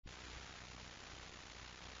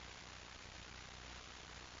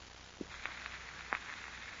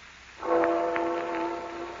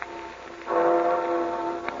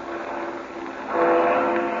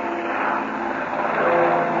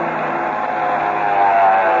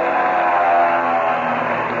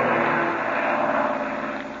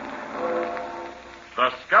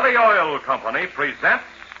Company presents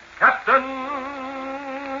Captain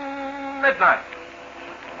Midnight.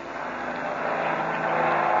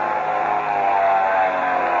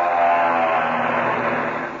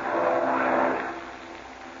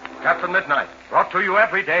 Captain Midnight, brought to you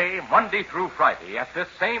every day, Monday through Friday, at this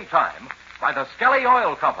same time, by the Skelly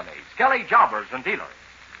Oil Company, Skelly Jobbers and Dealers.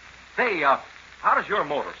 Say, how does your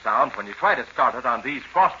motor sound when you try to start it on these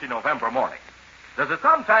frosty November mornings? Does it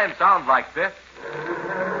sometimes sound like this?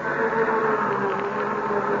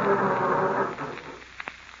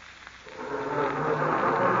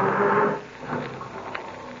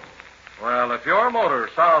 Well, if your motor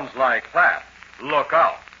sounds like that, look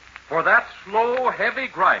out. For that slow, heavy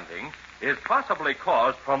grinding is possibly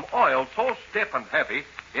caused from oil so stiff and heavy,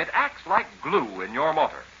 it acts like glue in your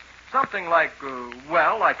motor. Something like,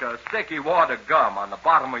 like a sticky wad of gum on the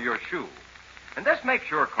bottom of your shoe. And this makes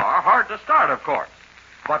your car hard to start, of course.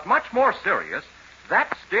 But much more serious,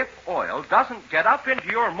 that stiff oil doesn't get up into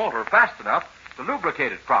your motor fast enough to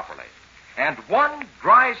lubricate it properly. And one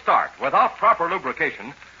dry start without proper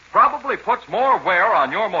lubrication probably puts more wear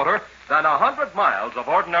on your motor than 100 miles of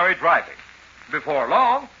ordinary driving. Before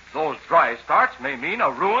long, those dry starts may mean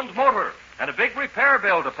a ruined motor and a big repair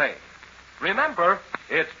bill to pay. Remember,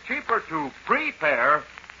 it's cheaper to prepare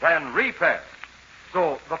than repair.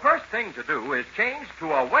 So the first thing to do is change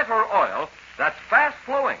to a wetter oil that's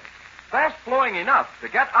fast-flowing enough to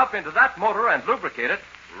get up into that motor and lubricate it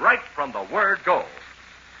right from the word go.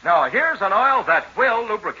 Now, here's an oil that will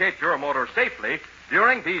lubricate your motor safely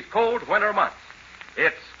during these cold winter months.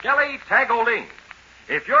 It's Skelly Tagoline.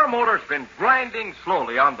 If your motor's been grinding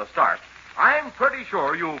slowly on the start, I'm pretty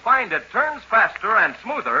sure you'll find it turns faster and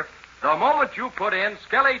smoother the moment you put in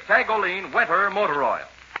Skelly Tagoline Winter Motor Oil.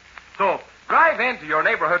 So, drive into your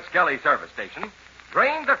neighborhood Skelly service station,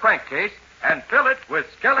 drain the crankcase, and fill it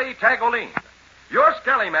with Skelly Tagoline. Your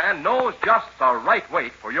Skelly man knows just the right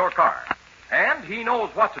weight for your car. And he knows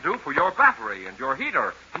what to do for your battery and your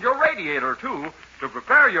heater and your radiator, too, to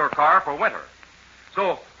prepare your car for winter.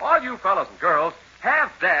 So, all you fellas and girls,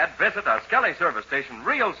 have Dad visit a Skelly service station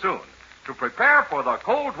real soon to prepare for the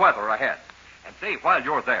cold weather ahead. And say, while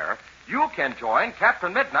you're there, you can join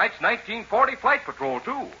Captain Midnight's 1940 Flight Patrol,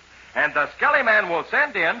 too. And the Skelly man will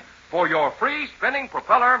send in for your free spinning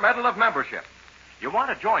propeller medal of membership. You want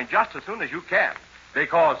to join just as soon as you can,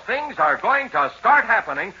 because things are going to start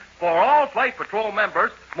happening for all Flight Patrol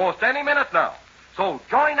members most any minute now. So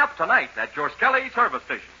join up tonight at your Skelly service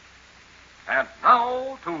station. And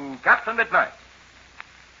now to Captain Midnight.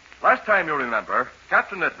 Last time you remember,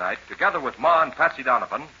 Captain Midnight, together with Ma and Patsy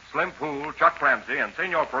Donovan, Slim Poole, Chuck Ramsey, and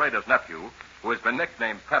Senor Paredes' nephew, who has been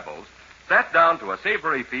nicknamed Pebbles, sat down to a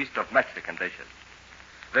savory feast of Mexican dishes.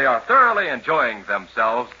 They are thoroughly enjoying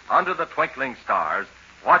themselves under the twinkling stars,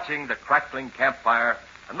 watching the crackling campfire,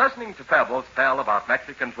 and listening to Pebbles tell about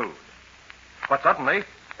Mexican food. But suddenly,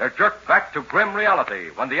 they're jerked back to grim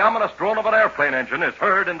reality when the ominous drone of an airplane engine is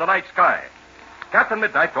heard in the night sky. Captain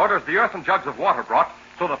Midnight orders the earthen jugs of water brought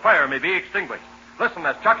so the fire may be extinguished. Listen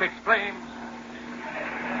as Chuck exclaims.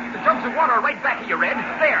 The jugs of water are right back of you, Red.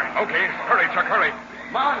 There. Okay, hurry, Chuck, hurry.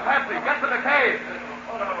 Come on, Patsy, get to the cave.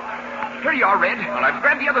 Here you are, Red. Well, I've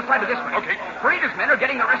grabbed the other side of this one. Okay. Paredes' men are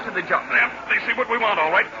getting the rest of the jugs. Yeah, they see what we want,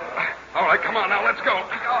 all right. All right, come on now, let's go.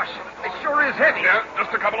 Gosh, it sure is heavy. Yeah,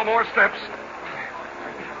 just a couple of more steps.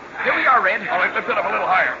 Here we are, Red. All right, lift it up a little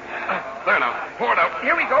higher. There now, pour it out.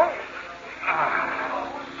 Here we go.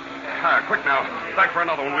 Quick now. Back for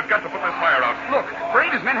another one. We've got to put this fire out. Look,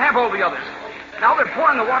 Paredes' men have all the others. Now they're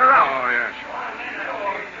pouring the water out. Oh, yeah, sure.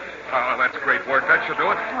 Oh, that's great work. That should do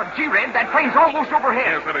it. Oh, gee, Red, that plane's almost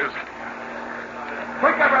overhead. Yes, it is.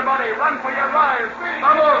 Quick, everybody, run for your lives.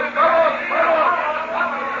 Vamos, vamos,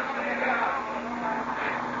 vamos.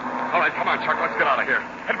 All right, come on, Chuck. Let's get out of here.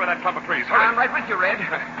 Head for that clump of trees. Hurry. I'm right with you, Red.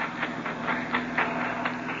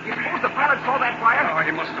 You suppose the pilot saw that fire? Oh, he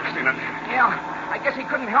must have seen it. Yeah, I guess he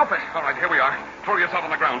couldn't help it. All right, here we are. Throw yourself on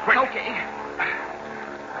the ground, quick. Okay.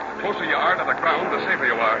 The closer you are to the ground, the safer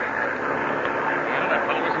you are. Well, that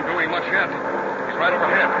fellow isn't doing much yet. He's right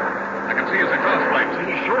overhead. I can see his exhaust lights.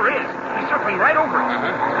 He sure is. He's circling right over us.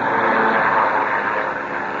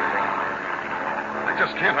 I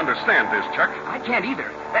just can't understand this, Chuck. I can't either.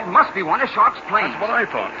 That must be one of Sharp's planes. That's what I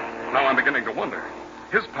thought. Now I'm beginning to wonder.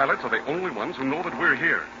 His pilots are the only ones who know that we're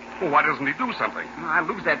here. Well, why doesn't he do something? I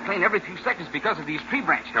lose that plane every few seconds because of these tree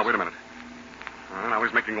branches. Now, wait a minute. Now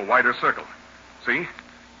he's making a wider circle. See?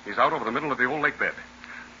 He's out over the middle of the old lake bed.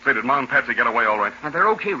 Say, did Ma and Patsy get away all right? Now, they're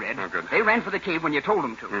okay, Red. Oh, good. They ran for the cave when you told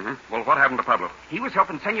them to. Mm-hmm. Well, what happened to Pablo? He was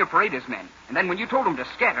helping Senor Paredes' men. And then when you told him to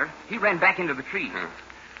scatter, he ran back into the trees.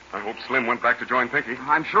 I hope Slim went back to join Pinky.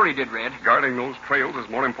 I'm sure he did, Red. Guarding those trails is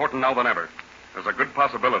more important now than ever. There's a good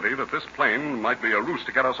possibility that this plane might be a ruse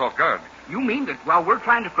to get us off guard. You mean that while we're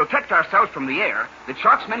trying to protect ourselves from the air, the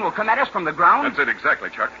Shark's men will come at us from the ground? That's it exactly,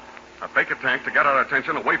 Chuck. A fake attack to get our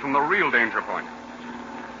attention away from the real danger point.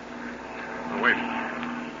 Oh, wait.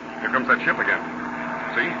 Here comes that ship again.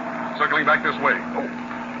 See? Circling back this way. Oh,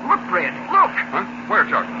 look, Red. Look. Huh? Where,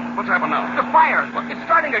 Chuck? What's happened now? The fire. Look, it's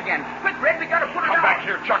starting again. Quick, Red, we gotta put it out. Come back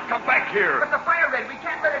here, Chuck. Come back here. But the fire, Red, we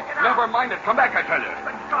can't let it get out. Never mind it. Come back, I tell you.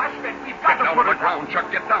 But gosh, Red, we've got Get to down put to it the ground,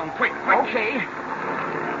 Chuck. Get down. Quick. Okay.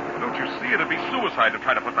 Don't you see? It'd be suicide to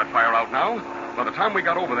try to put that fire out now. By the time we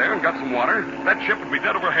got over there and got some water, that ship would be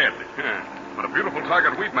dead overhead. What a beautiful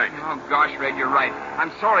target we'd make. Oh, gosh, Red, you're right.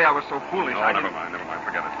 I'm sorry I was so foolish. Oh, never mind.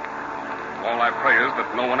 Forget it. All I pray is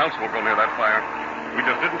that no one else will go near that fire. We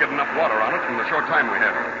just didn't get enough water on it in the short time we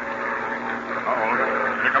had.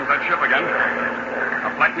 Uh-oh. Here comes that ship again.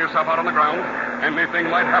 Now flatten yourself out on the ground. Anything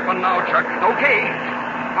might happen now, Chuck. Okay.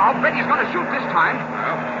 I'll bet he's going to shoot this time.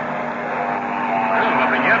 Well,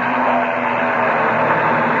 nothing yet.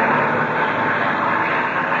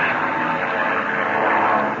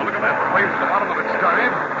 Well, look at that. The plane's at the bottom of its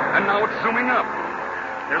dive, and now it's zooming up.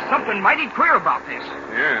 There's something mighty queer about this.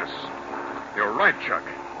 Yes. You're right, Chuck.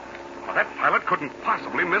 Well, that pilot couldn't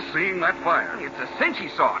possibly miss seeing that fire. It's a cinch he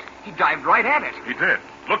saw it. He dived right at it. He did.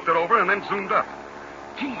 Looked it over and then zoomed up.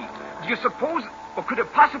 Gee, do you suppose... Or could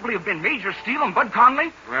it possibly have been Major Steele and Bud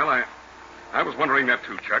Conley? Well, I was wondering that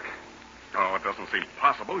too, Chuck. Oh, it doesn't seem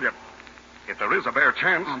possible, yet there is a bare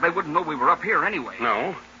chance. They wouldn't know we were up here anyway.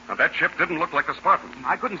 No. Now, that ship didn't look like the Spartan.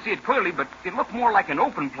 I couldn't see it clearly, but it looked more like an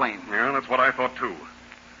open plane. Yeah, that's what I thought, too.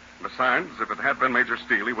 Besides, if it had been Major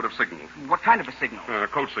Steele, he would have signaled. What kind of a signal? A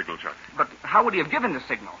code signal, Chuck. But how would he have given the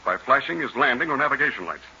signal? By flashing his landing or navigation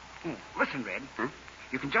lights. Listen, Red.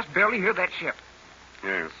 You can just barely hear that ship.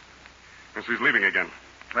 Yes. Yes, he's leaving again.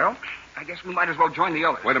 Well, I guess we might as well join the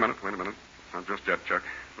others. Wait a minute. Not just yet, Chuck.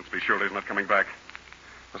 Let's be sure he's not coming back.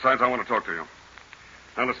 Besides, I want to talk to you.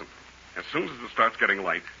 Now, listen. As soon as it starts getting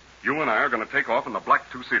light, you and I are going to take off in the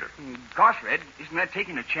black two-seater. Gosh, Red, isn't that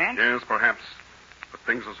taking a chance? Yes, perhaps. But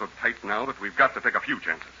things are so tight now that we've got to take a few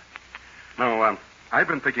chances. Now, I've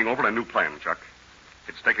been thinking over a new plan, Chuck.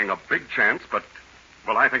 It's taking a big chance, but,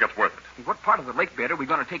 well, I think it's worth it. What part of the lake bed are we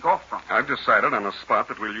going to take off from? I've decided on a spot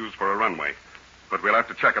that we'll use for a runway. But we'll have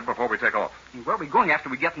to check it before we take off. Where are we going after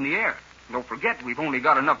we get in the air? Don't forget, we've only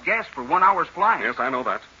got enough gas for 1 hour's flying. Yes, I know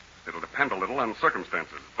that. It'll depend a little on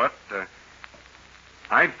circumstances. But,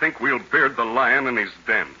 I think we'll beard the lion in his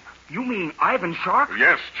den. You mean Ivan Shark?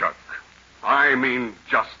 Yes, Chuck. I mean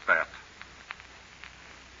just that.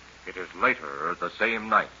 It is later the same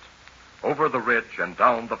night. Over the ridge and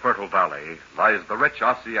down the fertile valley lies the rich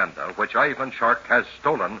hacienda which Ivan Shark has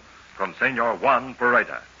stolen from Senor Juan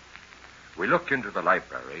Pereda. We look into the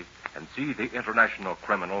library and see the international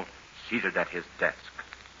criminal seated at his desk.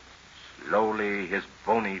 Slowly, his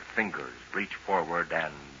bony fingers reach forward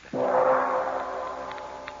and...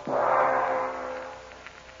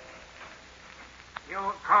 You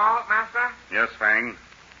called, Master? Yes, Fang.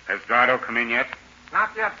 Has Gardo come in yet?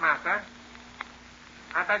 Not yet, Master.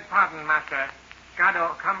 I beg pardon, Master.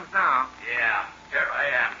 Gado comes now. Yeah, here I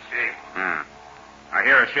am, Chief. I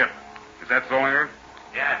hear a ship. Is that Zollinger?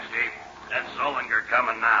 Yeah, Chief. That's Zollinger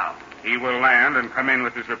coming now. He will land and come in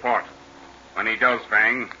with his report. When he does,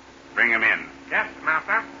 Fang, bring him in. Yes,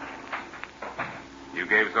 Master. You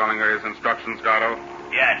gave Zollinger his instructions, Gardo?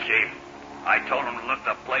 Yeah, Chief. I told him to look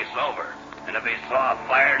the place over. And if he saw a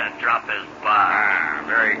fire, to drop his bomb.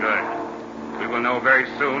 Very good. We will know very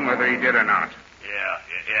soon whether he did or not. Yeah,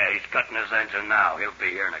 he's cutting his engine now. He'll be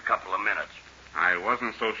here in a couple of minutes. I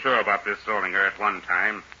wasn't so sure about this Zollinger at one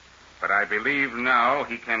time, but I believe now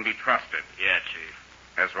he can be trusted. Yeah, Chief.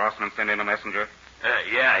 Has Rossman sent in a messenger?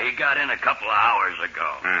 Yeah, he got in a couple of hours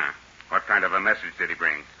ago. What kind of a message did he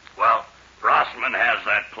bring? Well, Rossman has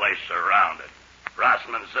that place surrounded.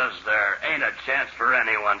 Rossman says there ain't a chance for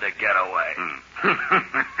anyone to get away.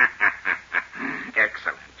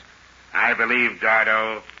 Excellent. I believe,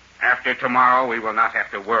 Gardo, after tomorrow we will not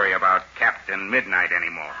have to worry about Captain Midnight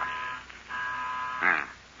anymore.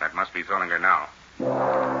 That must be Zollinger now.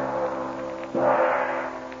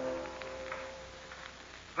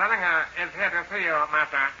 Zollinger is here to see you,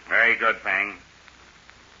 Master. Very good, Fang.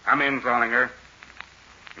 Come in, Zollinger.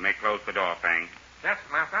 You may close the door, Fang. Yes,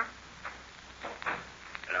 Master.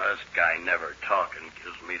 You know, this guy never talking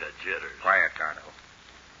gives me the jitters. Quiet, Gardo.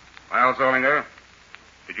 Well, Zollinger,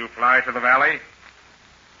 did you fly to the valley?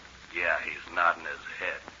 Yeah, he's nodding his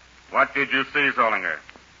head. What did you see, Zollinger?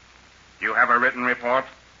 You have a written report?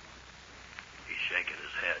 He's shaking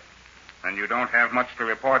his head. Then you don't have much to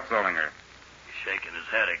report, Zollinger. He's shaking his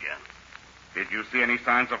head again. Did you see any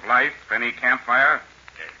signs of life? Any campfire?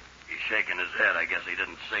 He's shaking his head. I guess he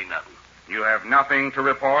didn't see nothing. You have nothing to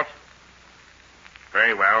report?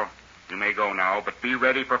 Very well. You may go now, but be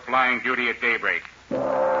ready for flying duty at daybreak. Yes,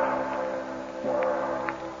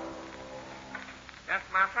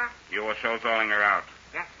 master? You will show Zollinger out.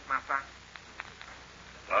 Yes, master.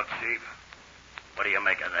 Well, Chief, what do you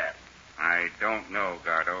make of that? I don't know,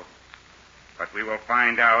 Gardo. But we will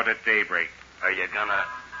find out at daybreak. Are you gonna...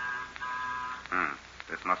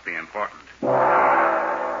 This must be important.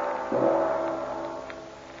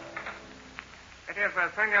 It is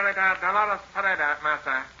Senorita Dolores Pereira,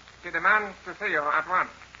 master. She demands to see you at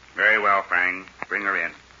once. Very well, Fang. Bring her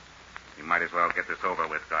in. You might as well get this over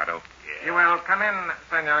with, Gardo. Yeah. You will come in,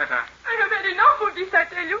 Senorita. I have had enough of this, I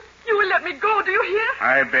tell you. You will let me go, do you hear?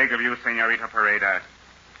 I beg of you, Senorita Pereira,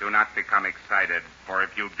 do not become excited, for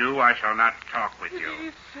if you do, I shall not talk with you.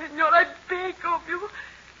 Please, senor, I beg of you.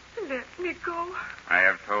 Let me go. I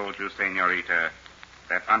have told you, Senorita,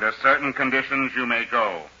 that under certain conditions you may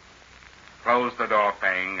go. Close the door,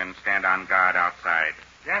 Fang, and stand on guard outside.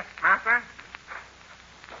 Yes, master?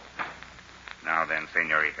 Now then,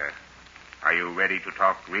 Senorita, are you ready to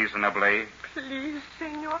talk reasonably? Please,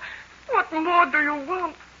 senor. What more do you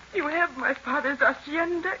want? You have my father's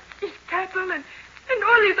hacienda, his cattle, and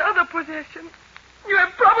all his other possessions. You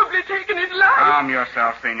have probably taken his life. Calm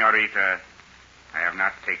yourself, Senorita. I have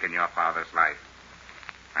not taken your father's life.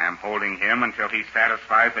 I am holding him until he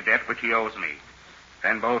satisfies the debt which he owes me.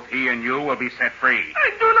 Then both he and you will be set free.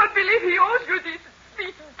 I do not believe he owes you this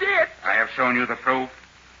debt. I have shown you the proof.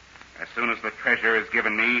 As soon as the treasure is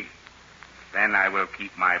given me, then I will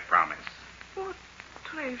keep my promise. What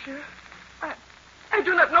treasure? I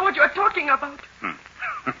do not know what you are talking about.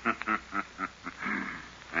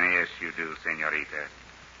 Yes, you do, Senorita.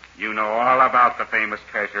 You know all about the famous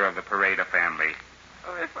treasure of the Pereira family.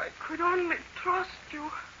 Oh, if I could only trust you.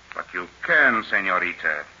 But you can,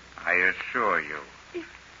 Senorita. I assure you.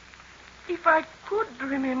 If I could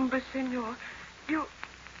remember, senor, you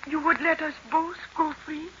would let us both go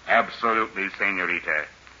free? Absolutely, Senorita.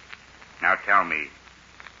 Now tell me,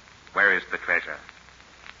 where is the treasure?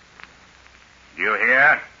 Do you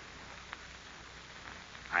hear?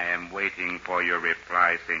 I am waiting for your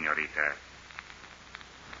reply, Senorita.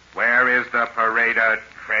 Where is the Pereira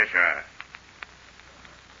treasure?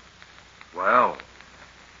 Well,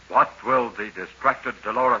 what will the distracted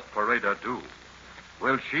Dolores Pereira do?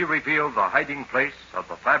 Will she reveal the hiding place of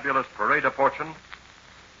the fabulous Pereira fortune?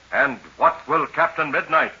 And what will Captain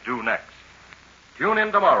Midnight do next? Tune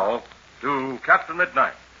in tomorrow to Captain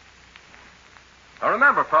Midnight. Now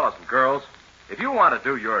remember, fellas and girls, if you want to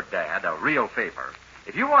do your dad a real favor,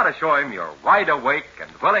 if you want to show him you're wide awake and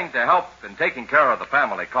willing to help in taking care of the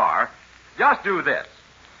family car, just do this.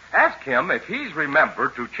 Ask him if he's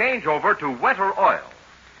remembered to change over to winter oil.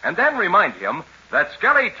 And then remind him that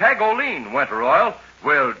Skelly Tagoline winter oil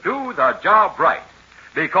will do the job right.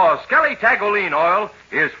 Because Skelly Tagoline oil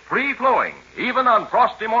is free-flowing, even on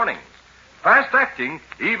frosty mornings. Fast-acting,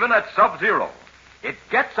 even at sub-zero. It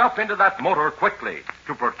gets up into that motor quickly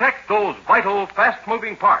to protect those vital,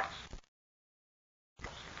 fast-moving parts.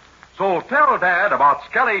 So tell Dad about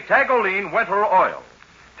Skelly Tagoline winter oil.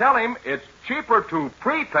 Tell him it's cheaper to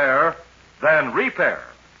prepare than repair.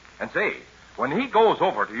 And say, when he goes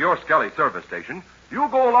over to your Skelly service station, you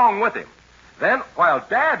go along with him. Then, while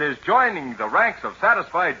Dad is joining the ranks of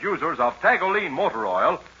satisfied users of Tagoline motor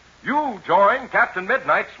oil, you join Captain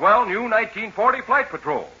Midnight's swell new 1940 Flight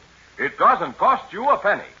Patrol. It doesn't cost you a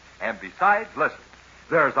penny. And besides, listen,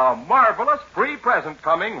 there's a marvelous free present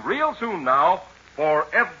coming real soon now for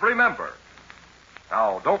every member.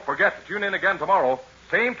 Now, don't forget to tune in again tomorrow,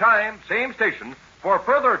 same time, same station, for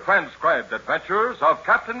further transcribed adventures of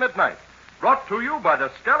Captain Midnight, brought to you by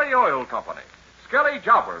the Skelly Oil Company, Skelly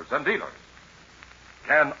Jobbers and Dealers.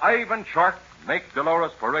 Can Ivan Shark make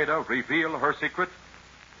Dolores Pereira reveal her secret?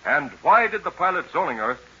 And why did the pilot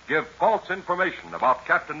Zollinger give false information about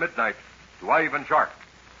Captain Midnight to Ivan Shark?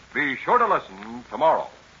 Be sure to listen tomorrow.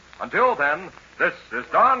 Until then, this is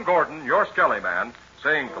Don Gordon, your Skelly man,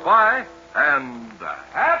 saying goodbye and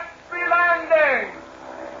happy land.